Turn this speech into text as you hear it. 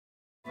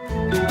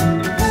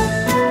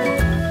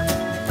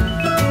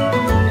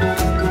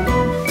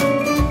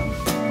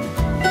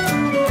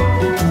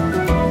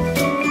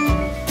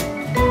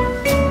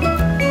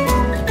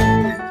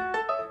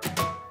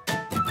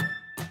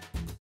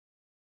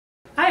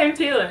Hi, I'm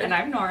Taylor. And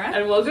I'm Nora.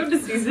 And welcome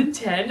to Season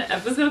 10,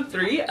 Episode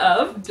 3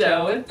 of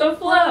Dough with the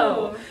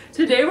Flow.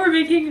 Today we're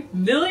making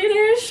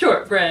Millionaire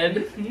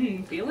Shortbread.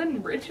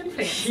 Feeling rich and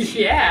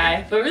fancy.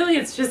 Yeah, but really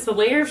it's just a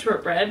layer of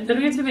shortbread. Then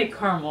we have to make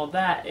caramel.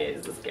 That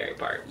is the scary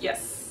part.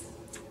 Yes.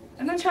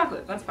 And then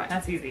chocolate, that's fine.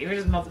 That's easy. We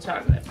just melt the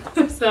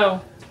chocolate.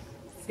 So,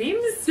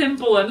 seems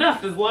simple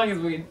enough as long as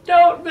we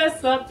don't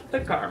mess up the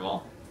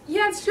caramel.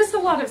 Yeah, it's just a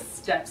lot of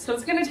steps, so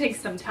it's going to take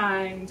some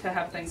time to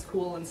have things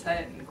cool and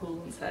set,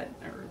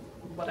 or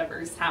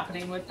whatever's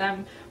happening with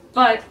them.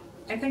 But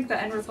I think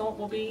the end result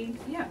will be,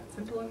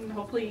 simple and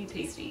hopefully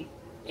tasty.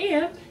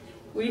 And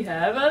we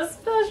have a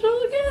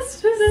special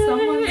guest today.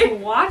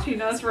 Someone's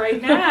watching us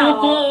right now.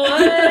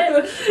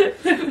 What?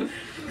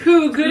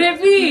 Who could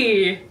it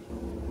be?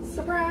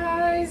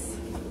 Surprise!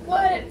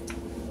 What?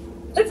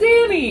 It's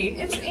Annie!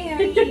 It's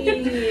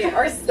Annie,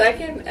 our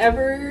second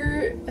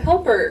ever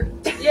helper.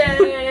 Yay!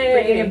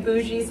 Bringing a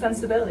bougie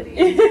sensibility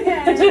to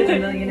the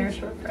Millionaire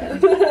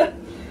Shortbread.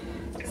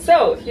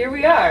 So, here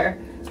we are.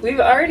 We've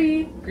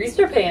already greased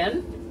our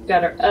pan,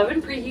 got our oven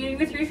preheating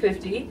to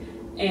 350,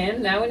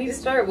 and now we need to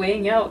start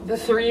weighing out the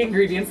 3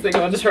 ingredients that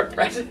go into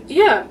shortbread.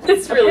 Yeah,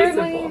 It's really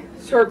apparently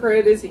simple.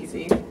 Shortbread is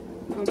easy.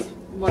 That's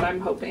what I'm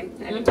hoping.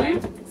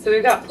 Anyway. So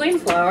we've got plain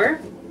flour.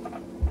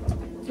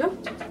 Yep.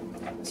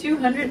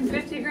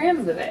 250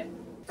 grams of it.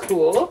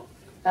 Cool.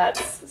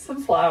 That's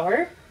some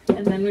flour.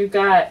 And then we've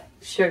got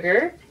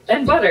sugar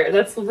and butter.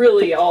 That's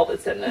really all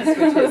that's in this,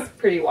 which is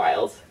pretty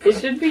wild. It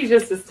should be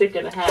just a stick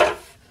and a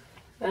half.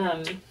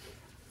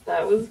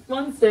 That was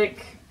 1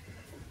 stick.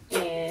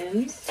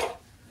 And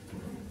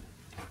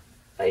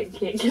I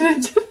can't get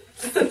into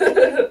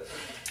this.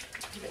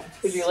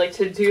 Would you like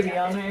to do the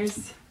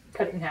honors?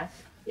 Cut it in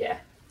half. Yeah.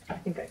 I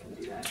think I can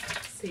do that.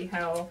 See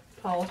how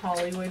Paul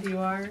Hollywood you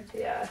are?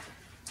 Yeah.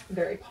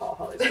 Very Paul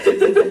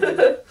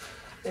Hollywood.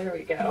 There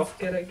we I go. was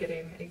good at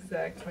getting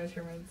exact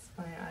measurements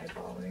by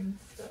eyeballing,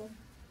 so.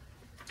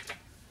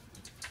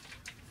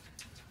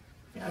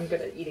 Yeah, I'm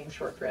good at eating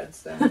shortbread,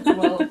 so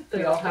well,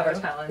 we all have our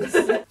talents.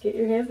 Get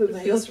your hands in It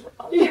there. feels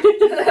wrong.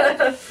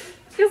 It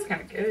feels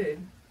kind of good.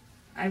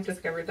 I've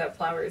discovered that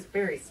flour is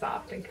very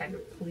soft and kind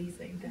of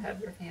pleasing to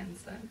have your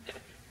hands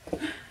in.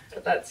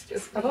 But that's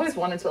just I've always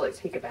wanted to like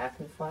take a bath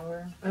in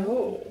flour.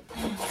 Oh,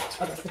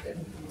 That's a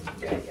good,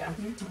 yeah.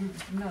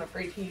 I'm not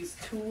afraid to use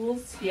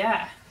tools.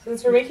 Yeah.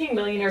 Since we're making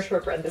Millionaire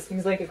Shortbread, this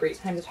seems like a great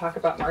time to talk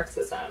about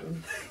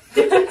Marxism.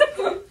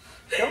 Go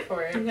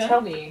for it. Yeah.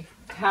 Tell me,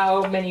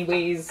 how many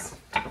ways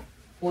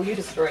will you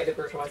destroy the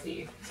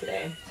bourgeoisie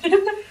today?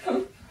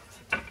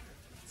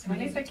 As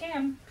many as I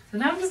can. So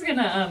now I'm just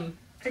gonna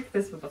pick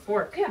this with a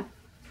fork. Yeah.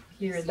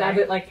 Here and Stab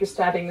there. it like you're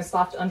stabbing the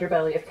soft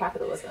underbelly of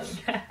capitalism.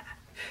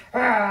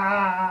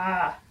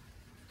 Ah!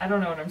 I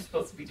don't know what I'm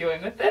supposed to be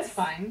doing with this. That's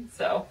fine.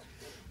 So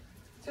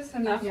Just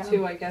enough Yeah.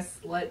 to, I guess,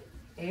 let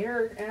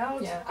air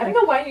out. Yeah, I don't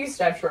know why you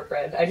stab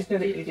shortbread. I just know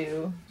that you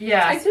do. I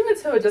yeah, assume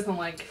it's so it doesn't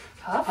like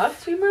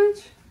puff too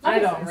much. I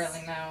Makes don't sense.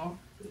 really know.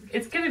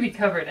 it's gonna be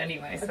covered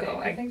anyway. So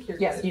Okay, I think you're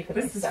Yes, good. you can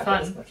This like, is stab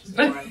fun. it as much as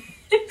you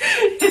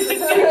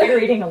want. I. You're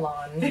eating a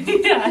lawn.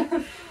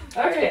 Yeah.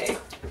 Okay.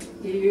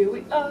 Here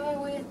we are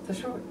with the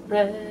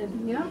shortbread.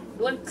 Yeah.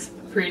 Looks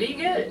pretty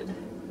good.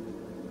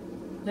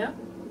 No?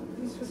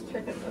 He's just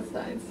checking the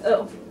sides.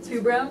 Oh,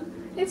 too brown?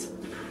 It's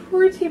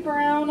pretty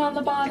brown on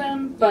the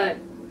bottom, but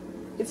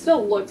it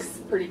still looks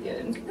pretty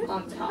good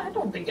on I top.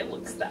 don't think it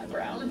looks that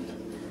brown.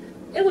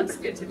 It looks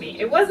good to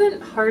me. It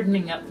wasn't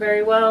hardening up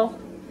very well,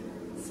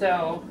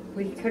 so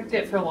we cooked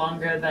it for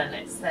longer than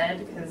it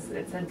said because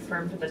it said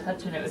firm to the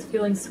touch and it was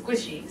feeling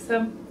squishy.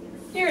 So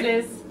here it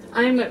is.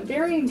 I'm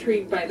very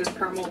intrigued by this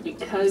caramel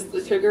because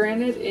the sugar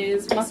in it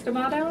is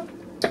muscovado.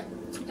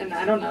 And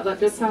I don't know, that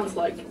just sounds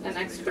like an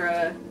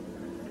extra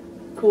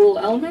cool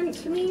element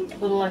to me. A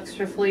little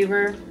extra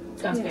flavor.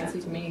 Sounds Yeah. fancy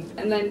to me.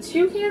 And then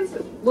 2 cans,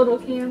 little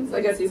cans,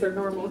 I guess these are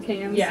normal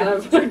cans Yeah.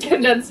 of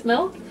condensed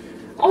milk.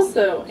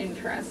 Also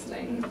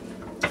interesting.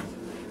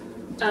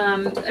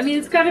 I mean,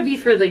 it's got to be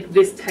for like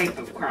this type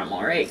of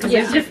caramel, right? Because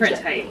there's Yeah. different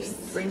types.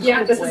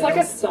 Yeah, this is like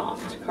a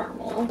soft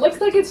caramel.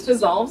 Looks like it's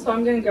dissolved, so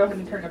I'm going to go ahead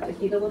and turn up the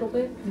heat a little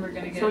bit. We're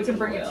gonna get So we it can to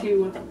bring boil. it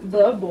to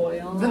the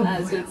boil, The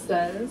as boil. it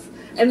says.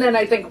 And then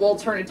I think we'll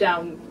turn it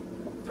down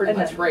pretty And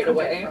much then right cook it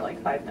away. for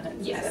like 5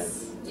 minutes.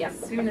 Yes. As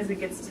soon as it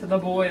gets to the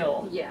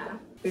boil. Yeah.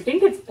 We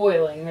think it's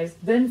boiling. There's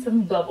been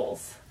some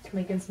bubbles.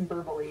 Making some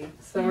burbly.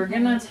 So we're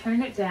gonna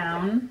turn it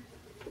down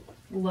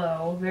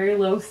low, very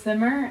low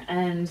simmer,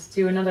 and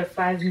do another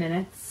 5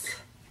 minutes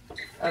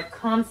of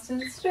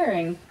constant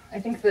stirring. I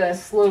think the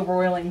slow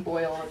roiling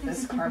boil of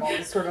this caramel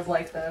is sort of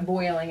like the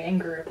boiling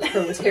anger of the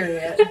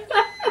proletariat.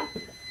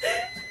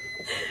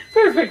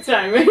 Perfect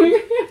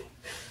timing.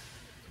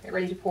 Get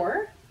ready to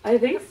pour? I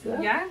think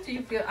so. Yeah, do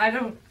you feel, I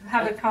don't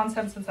have a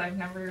concept since I've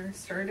never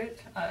stirred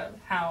it, of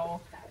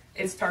how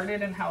it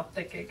started and how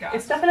thick it got.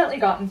 It's definitely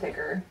gotten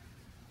thicker.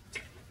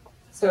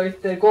 So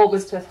if the goal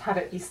was to have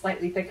it be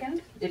slightly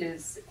thickened, it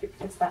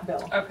fits that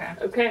bill. Okay.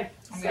 Okay.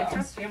 I'm going to So-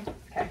 trust you.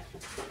 Okay.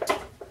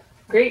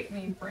 Great.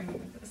 Let me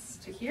bring this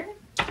to here.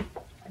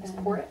 I just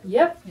pour it.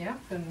 Yep. Yeah,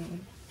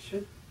 and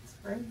should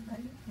Shortbread,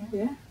 right?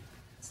 Yeah.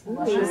 It's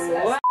luscious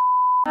as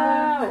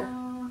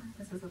Wow.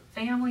 This is a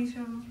family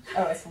show.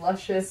 oh, it's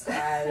luscious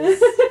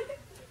as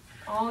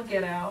All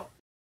get out.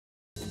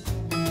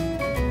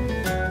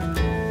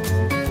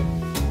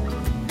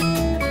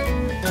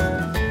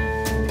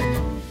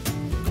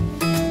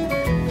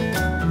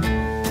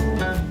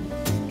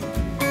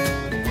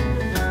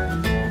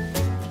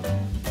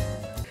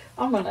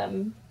 I'm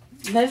gonna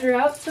measure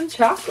out some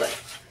chocolate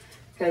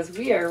because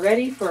we are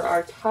ready for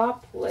our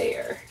top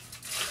layer.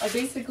 I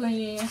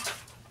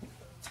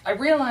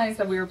realized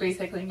that we were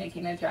basically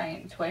making a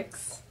giant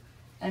Twix,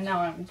 and now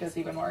I'm just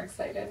even more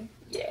excited.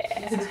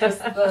 Yeah. This is just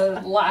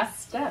the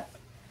last step.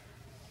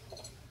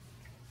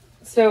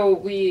 So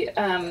we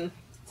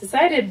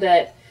decided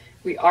that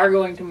we are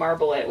going to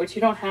marble it, which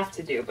you don't have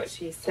to do, but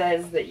she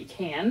says that you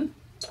can.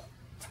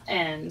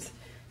 And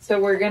so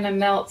we're gonna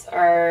melt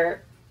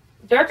our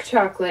dark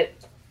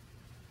chocolate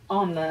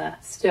on the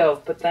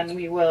stove, but then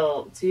we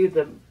will do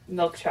the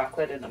milk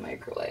chocolate in the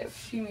microwave.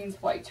 She means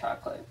white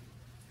chocolate.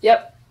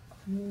 Yep.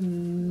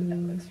 that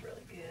looks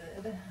really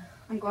good.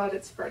 I'm glad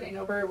it's spreading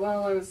over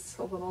well. I was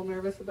a little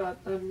nervous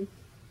about them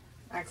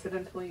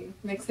accidentally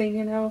mixing,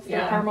 you know, if the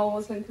Yeah. caramel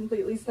wasn't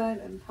completely set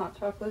and hot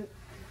chocolate.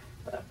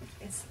 But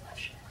it's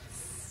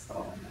luscious.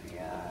 Oh my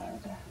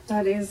god.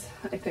 That is,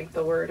 I think,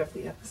 the word of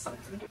the episode.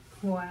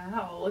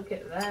 Wow, look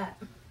at that.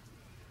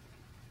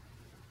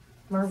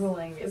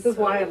 Marbling This is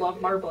so why I love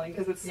good. marbling,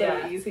 because it's so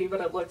Yeah. easy, but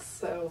it looks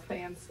so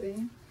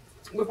fancy.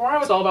 Before I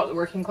was all about the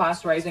working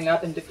class rising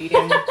up and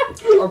defeating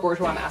our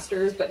bourgeois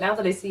masters, but now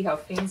that I see how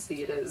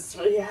fancy it is,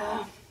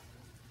 Yeah.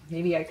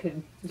 maybe I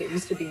could get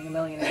used to being a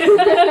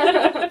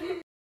millionaire.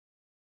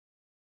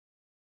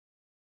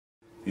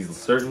 These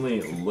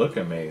certainly look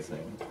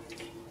amazing.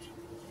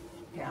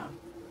 Yeah.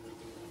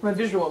 From a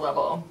visual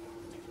level,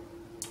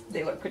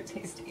 they look pretty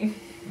tasty.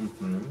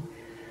 Mm-hmm.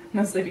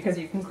 Mostly because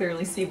you can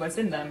clearly see what's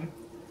in them,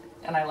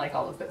 and I like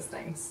all of those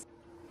things.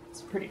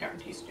 It's pretty darn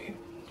tasty.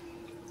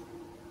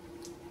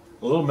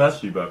 A little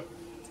messy, but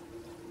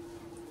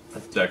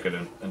it's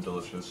decadent and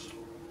delicious.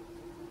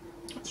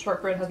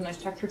 Shortbread has a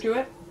nice texture to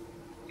it.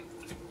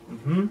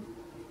 Mm-hmm.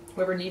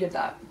 Whoever needed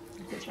that,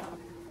 good job.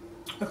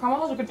 The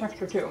caramel has a good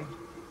texture too,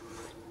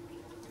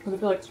 because I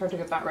feel like it's hard to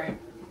get that right.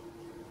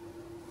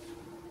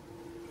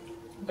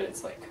 But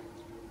it's like,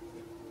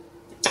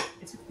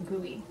 it's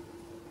gooey.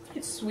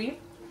 It's sweet.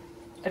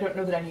 I don't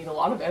know that I need a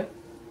lot of it,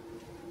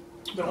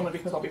 but only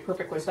because I'll be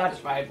perfectly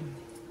satisfied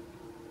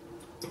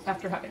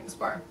after having this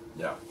bar.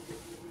 Yeah.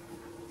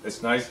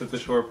 It's nice that the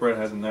shortbread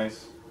has a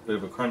nice bit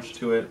of a crunch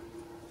to it,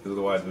 because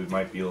otherwise we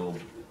might be a little,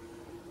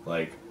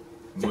 like,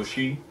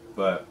 mushy,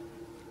 but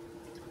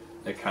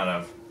it kind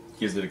of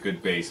gives it a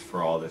good base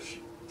for all this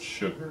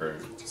sugar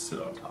to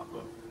sit on top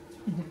of.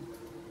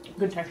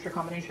 Good texture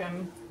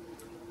combination.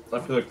 I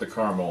feel like the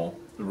caramel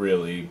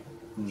really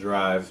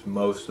drives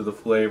most of the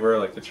flavor.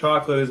 Like the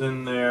chocolate is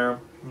in there,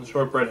 and the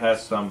shortbread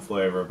has some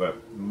flavor, but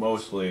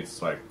mostly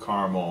it's like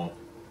caramel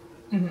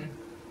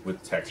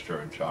with texture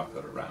and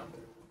chocolate around it.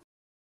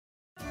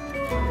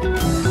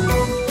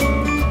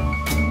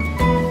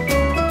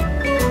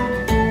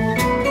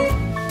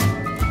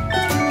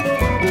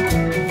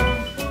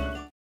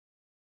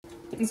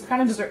 It's the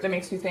kind of dessert that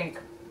makes you think,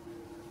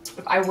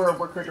 if I were a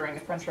worker during the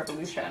French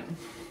Revolution,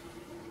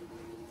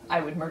 I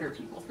would murder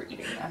people for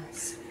eating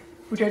this.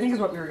 Which I think is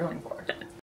what we were going for.